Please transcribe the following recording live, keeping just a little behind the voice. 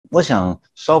我想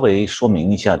稍微说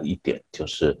明一下的一点，就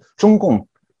是中共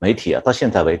媒体到现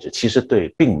在为止，其实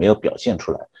并没有表现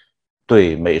出来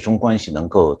对美中关系能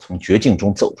够从绝境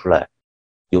中走出来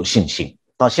有信心。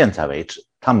到现在为止，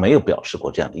他没有表示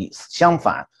过这样的意思。相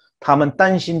反，他们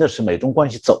担心的是美中关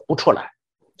系走不出来，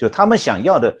就他们想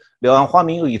要的柳暗花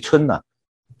明又一村呢，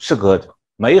是个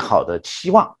美好的期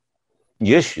望，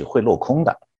也许会落空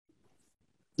的。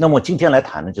那么今天来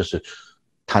谈的就是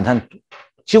谈谈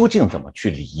究竟怎么去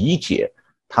理解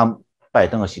拜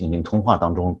登和习近平通话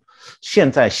当中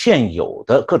现有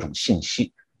的各种信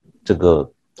息，这个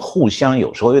互相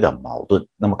有时候有点矛盾。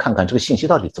那么看看这个信息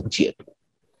到底怎么解读。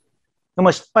那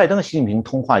么拜登和习近平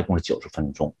通话一共是90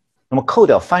分钟，那么扣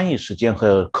掉翻译时间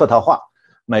和客套话，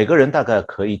每个人大概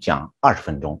可以讲20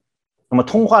分钟。那么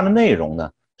通话的内容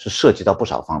呢，是涉及到不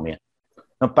少方面。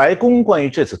那白宫关于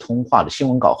这次通话的新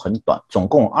闻稿很短，总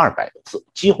共200个字，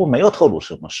几乎没有透露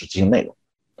什么实际内容。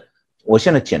我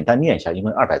现在简单念一下，因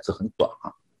为200字很短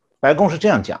啊。白宫是这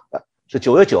样讲的，是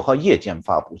9月9号夜间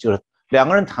发布，就是两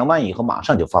个人谈完以后马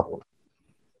上就发布了。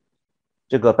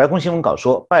这个白宫新闻稿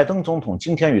说，拜登总统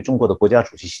今天与中国的国家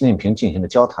主席习近平进行了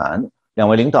交谈，两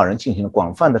位领导人进行了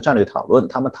广泛的战略讨论，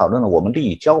他们讨论了我们利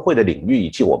益交汇的领域以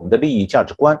及我们的利益价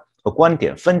值观和观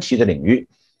点分歧的领域。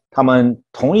他们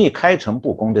同意开诚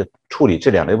布公地处理这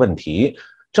2类问题。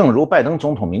正如拜登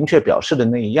总统明确表示的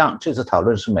那样，这次讨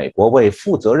论是美国为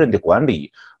负责任地管理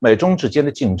美中之间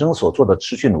的竞争所做的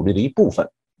持续努力的一部分。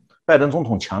拜登总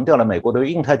统强调了美国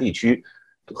对印太地区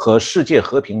和世界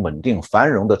和平稳定繁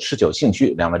荣的持久兴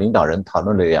趣。两位领导人讨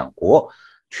论了两国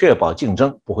确保竞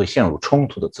争不会陷入冲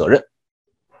突的责任。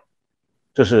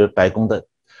这是白宫的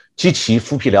极其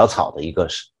浮皮潦草的一个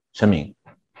声明。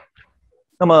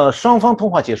那么双方通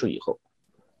话结束以后，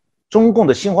中共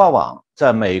的新华网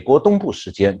在美国东部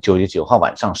时间9月9号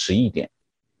晚上11点，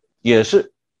也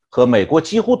是和美国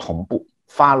几乎同步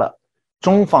发了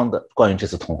中方的关于这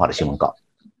次通话的新闻稿。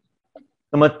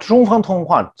那么中方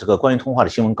关于通话的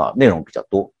新闻稿内容比较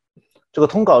多。这个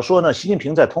通稿说呢，习近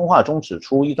平在通话中指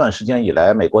出，一段时间以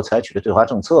来，美国采取的对华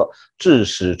政策致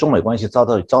使中美关系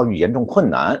遭遇严重困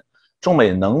难，中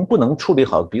美能不能处理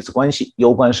好彼此关系，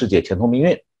攸关世界前途命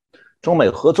运。中美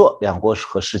合作，两国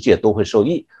和世界都会受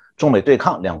益；中美对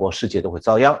抗，两国世界都会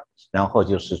遭殃。然后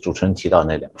就是主持人提到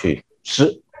那2句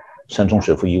诗：山重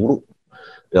水复疑无路，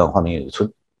柳暗花明又一村。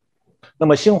那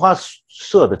么新华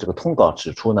社的这个通稿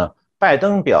指出呢，拜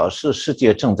登表示，世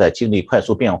界正在经历快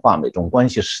速变化，美中关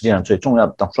系实际上最重要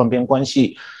的双边关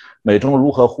系，美中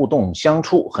如何互动相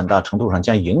处，很大程度上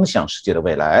将影响世界的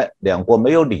未来。两国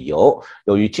没有理由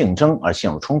由于竞争而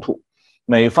陷入冲突。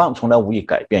美方从来无意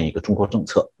改变一个中国政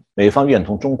策，美方愿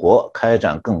同中国开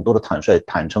展更多的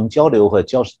坦诚交流和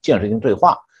建设性对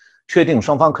话，确定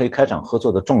双方可以开展合作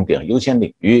的重点优先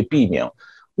领域，避免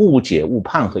误解、误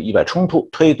判和意外冲突，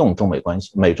推动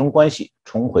美中关系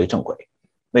重回正轨。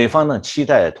美方呢，期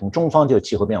待同中方就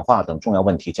气候变化等重要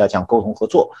问题加强沟通合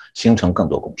作，形成更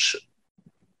多共识。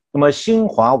那么新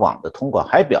华网的通稿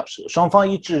还表示，双方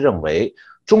一致认为，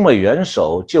中美元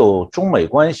首就中美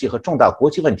关系和重大国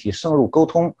际问题深入沟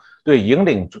通，对引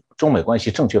领中美关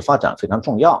系正确发展非常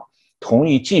重要。同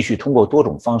意继续通过多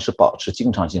种方式保持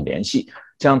经常性联系，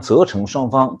将责成双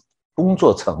方工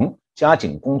作层加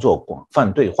紧工作，广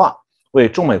泛对话，为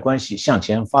中美关系向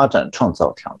前发展创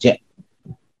造条件。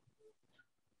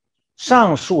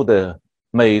上述的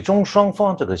美中双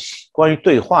方这个关于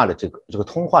对话的这个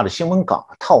通话的新闻稿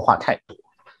套话太多，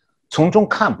从中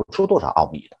看不出多少奥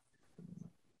秘的。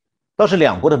倒是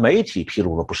两国的媒体披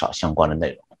露了不少相关的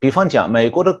内容，比方讲，美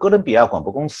国的哥伦比亚广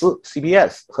播公司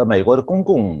CBS 和美国的公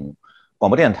共广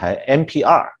播电台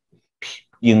NPR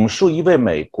引述一位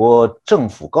美国政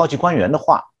府高级官员的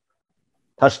话，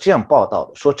他是这样报道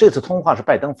的，说这次通话是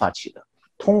拜登发起的，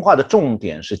通话的重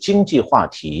点是经济话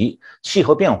题、气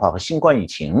候变化和新冠疫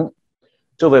情。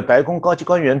这位白宫高级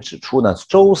官员指出呢，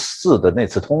周4的那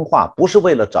次通话不是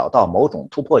为了找到某种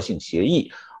突破性协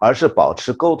议，而是保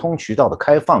持沟通渠道的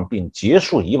开放，并结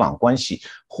束以往关系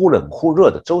忽冷忽热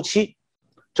的周期。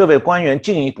这位官员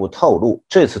进一步透露，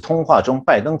这次通话中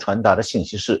拜登传达的信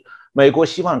息是，美国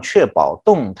希望确保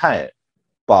动态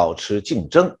保持竞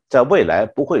争，在未来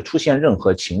不会出现任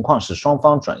何情况使双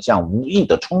方转向无意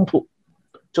的冲突。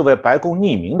这位白宫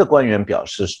匿名的官员表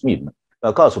示，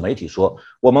告诉媒体说，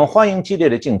我们欢迎激烈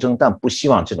的竞争，但不希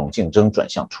望这种竞争转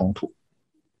向冲突。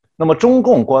那么中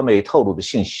共官媒透露的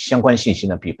相关信息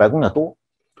呢，比白宫要多。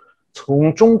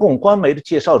从中共官媒的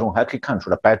介绍中还可以看出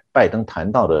来拜登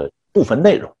谈到的部分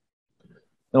内容。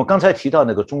那么刚才提到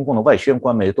那个中共的外宣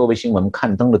官媒多维新闻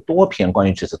刊登了多篇关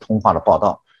于这次通话的报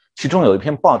道，其中有一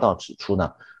篇报道指出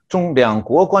呢，两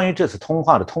国关于这次通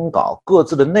话的通稿各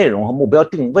自的内容和目标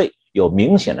定位有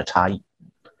明显的差异。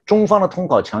中方的通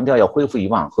稿强调要恢复以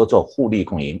往合作互利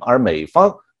共赢，而美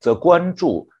方则关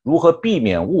注如何避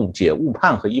免误解、误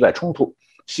判和意外冲突，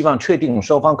希望确定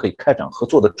双方可以开展合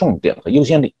作的重点和优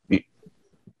先领域。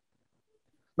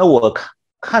那我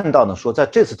看到呢，说在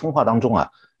这次通话当中啊，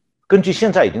根据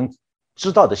现在已经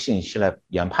知道的信息来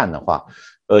研判的话，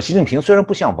习近平虽然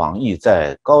不像王毅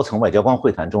在高层外交官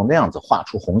会谈中那样子画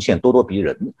出红线咄咄逼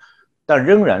人，但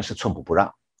仍然是寸步不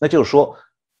让。那就是说，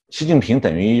习近平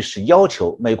等于是要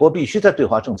求美国必须在对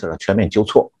华政策上全面纠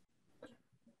错。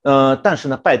但是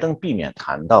呢，拜登避免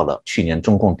谈到了去年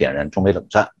中共点燃中美冷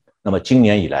战，那么今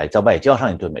年以来在外交上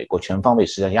也对美国全方位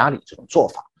施加压力这种做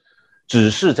法，只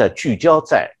是在聚焦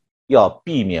在要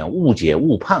避免误解、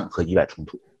误判和意外冲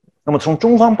突。那么从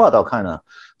中方报道看呢，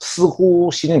似乎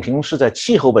习近平是在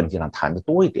气候问题上谈的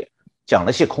多一点，讲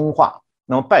了些空话。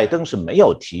那么拜登是没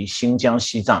有提新疆、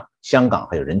西藏、香港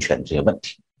还有人权这些问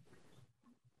题。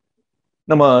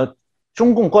那么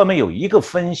中共官媒有一个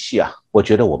分析啊，我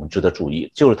觉得我们值得注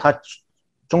意，就是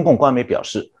中共官媒表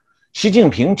示，习近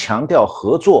平强调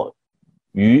合作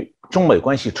与中美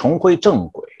关系重回正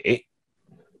轨，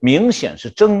明显是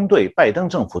针对拜登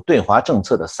政府对华政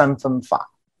策的三分法。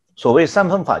所谓三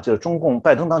分法，就是中共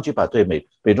拜登当局把对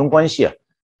美中关系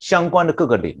相关的各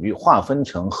个领域划分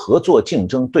成合作、竞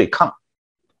争、对抗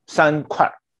三块，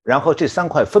然后这三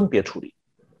块分别处理。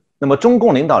那么中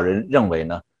共领导人认为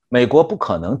呢，美国不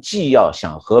可能既要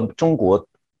想和中国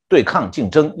对抗竞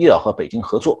争，又要和北京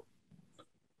合作。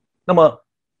那么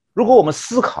如果我们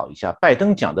思考一下拜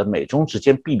登讲的美中之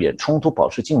间避免冲突、保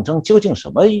持竞争究竟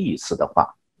什么意思的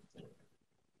话，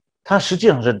他实际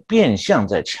上是变相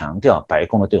在强调白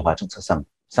宫的对华政策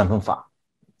三分法。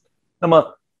那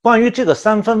么关于这个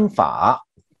三分法，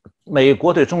美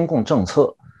国对中共政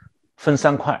策分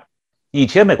三块。以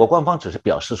前美国官方只是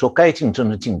表示说该竞争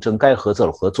的竞争，该合作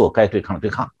的合作，该对抗的对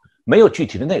抗，没有具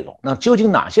体的内容。那究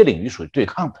竟哪些领域属于对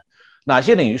抗的，哪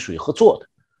些领域属于合作的，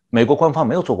美国官方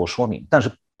没有做过说明。但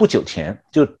是不久前，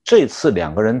就这次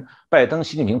两个人拜登、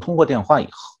习近平通过电话以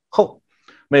后，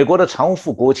美国的常务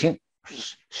副国务卿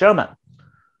Sherman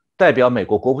代表美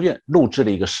国国务院录制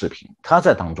了一个视频，他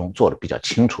在当中做了比较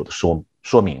清楚的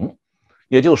说明。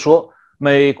也就是说，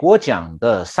美国讲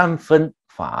的三分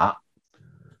法，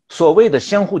所谓的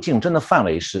相互竞争的范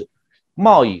围是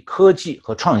贸易、科技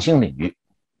和创新领域。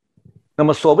那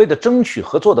么所谓的争取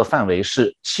合作的范围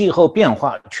是气候变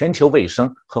化、全球卫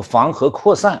生和防核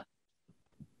扩散。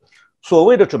所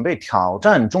谓的准备挑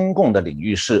战中共的领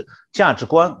域是价值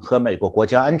观和美国国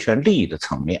家安全利益的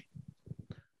层面。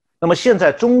那么现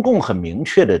在中共很明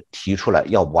确地提出来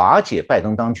要瓦解拜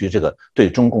登当局这个对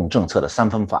中共政策的三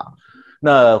分法。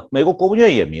那美国国务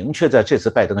院也明确在这次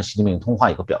拜登和习近平通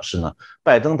话以后表示呢，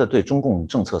拜登的对中共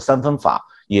政策三分法，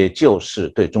也就是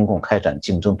对中共开展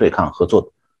竞争、对抗、合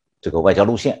作这个外交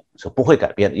路线是不会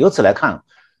改变的。由此来看，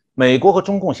美国和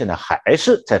中共现在还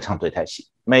是在唱对台戏。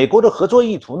美国的合作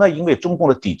意图呢，因为中共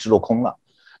的抵制落空了，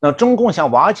那中共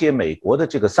想瓦解美国的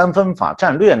这个三分法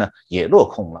战略呢，也落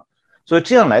空了。所以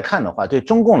这样来看的话，对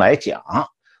中共来讲，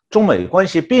中美关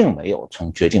系并没有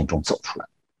从绝境中走出来。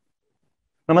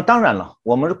那么当然了，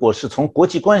我们如果是从国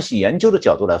际关系研究的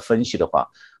角度来分析的话，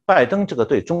拜登这个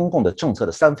对中共的政策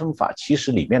的三分法，其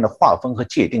实里面的划分和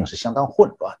界定是相当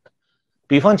混乱的。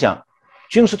比方讲，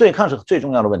军事对抗是最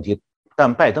重要的问题，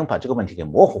但拜登把这个问题给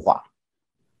模糊化了。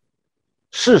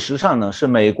事实上呢，是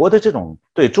美国的这种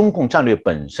对中共战略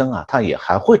本身啊，它也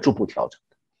还会逐步调整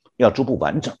的，要逐步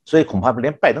完整，所以恐怕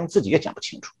连拜登自己也讲不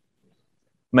清楚，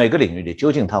每个领域里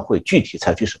究竟他会具体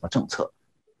采取什么政策。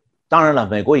当然了，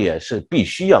美国也是必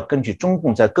须要根据中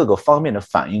共在各个方面的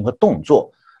反应和动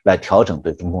作来调整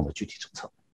对中共的具体政策。